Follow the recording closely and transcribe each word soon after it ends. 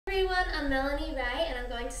I'm Melanie Raye and I'm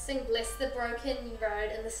going to sing Bless the Broken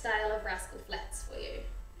Road in the style of Rascall Flatts for you.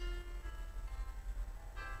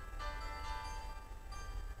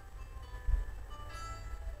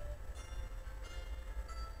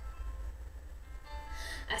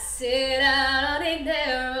 I set out on a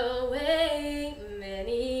narrow way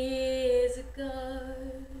many years ago,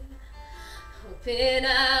 hoping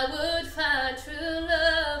I would find true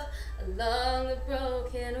love along the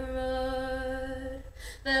broken road.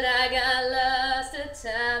 But I got lost a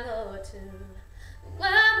time or two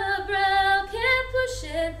while the broken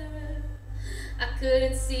pushing through. I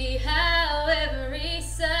couldn't see how every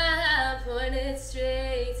sign pointed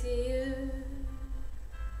straight to you.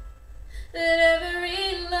 That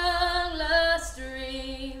every long lost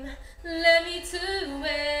dream led me to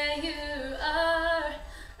where you are.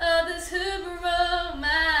 Others who broke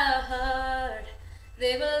my heart,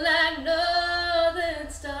 they were like northern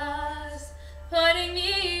stars, pointing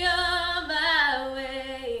me on my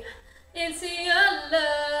way into your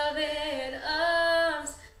loving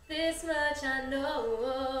arms. This much I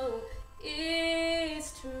know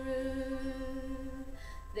is true.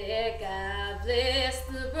 There, God bless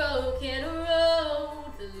the broken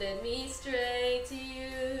road that led me straight to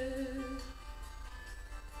you.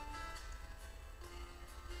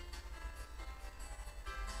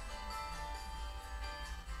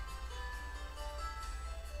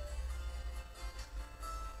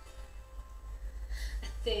 I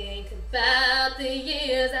think about the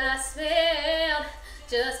years I spent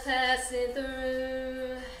just passing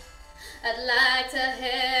through. I'd like to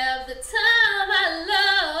have the time I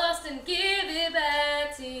lost and give it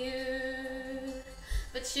back to you.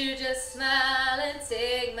 But you just smile and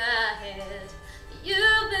take my hand.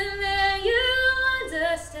 You've been there, you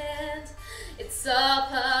understand. It's all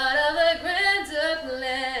part of a grander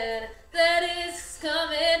plan that is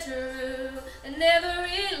coming true. And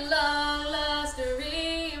every long lost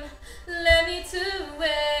dream led me to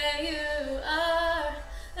where you are.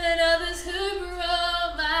 And others who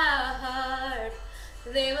broke my heart,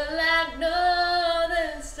 they were like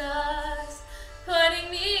northern stars, pointing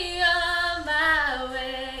me on my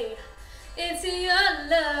way into your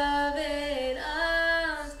loving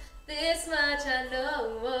arms. This much I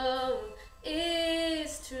know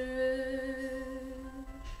is true.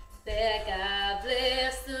 That God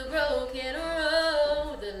bless the broken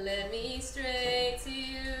road that led me straight to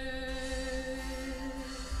you.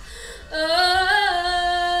 Oh,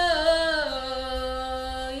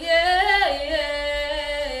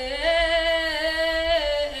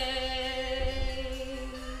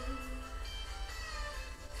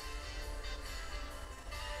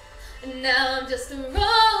 now I'm just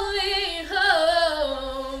rolling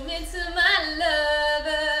home into my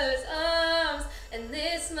lover's arms, and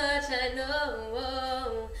this much I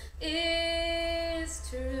know is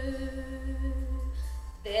true.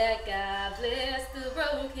 That God bless the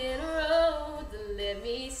broken road that led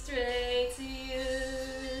me straight to you.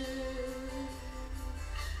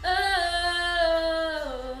 Oh,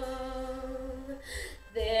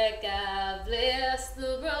 that God bless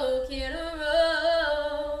the broken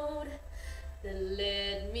road that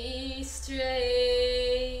led me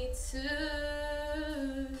straight to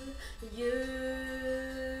you.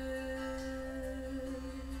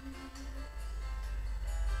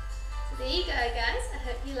 So there you go, guys. I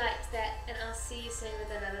hope you liked that, and I'll see you soon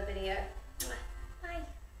with another video.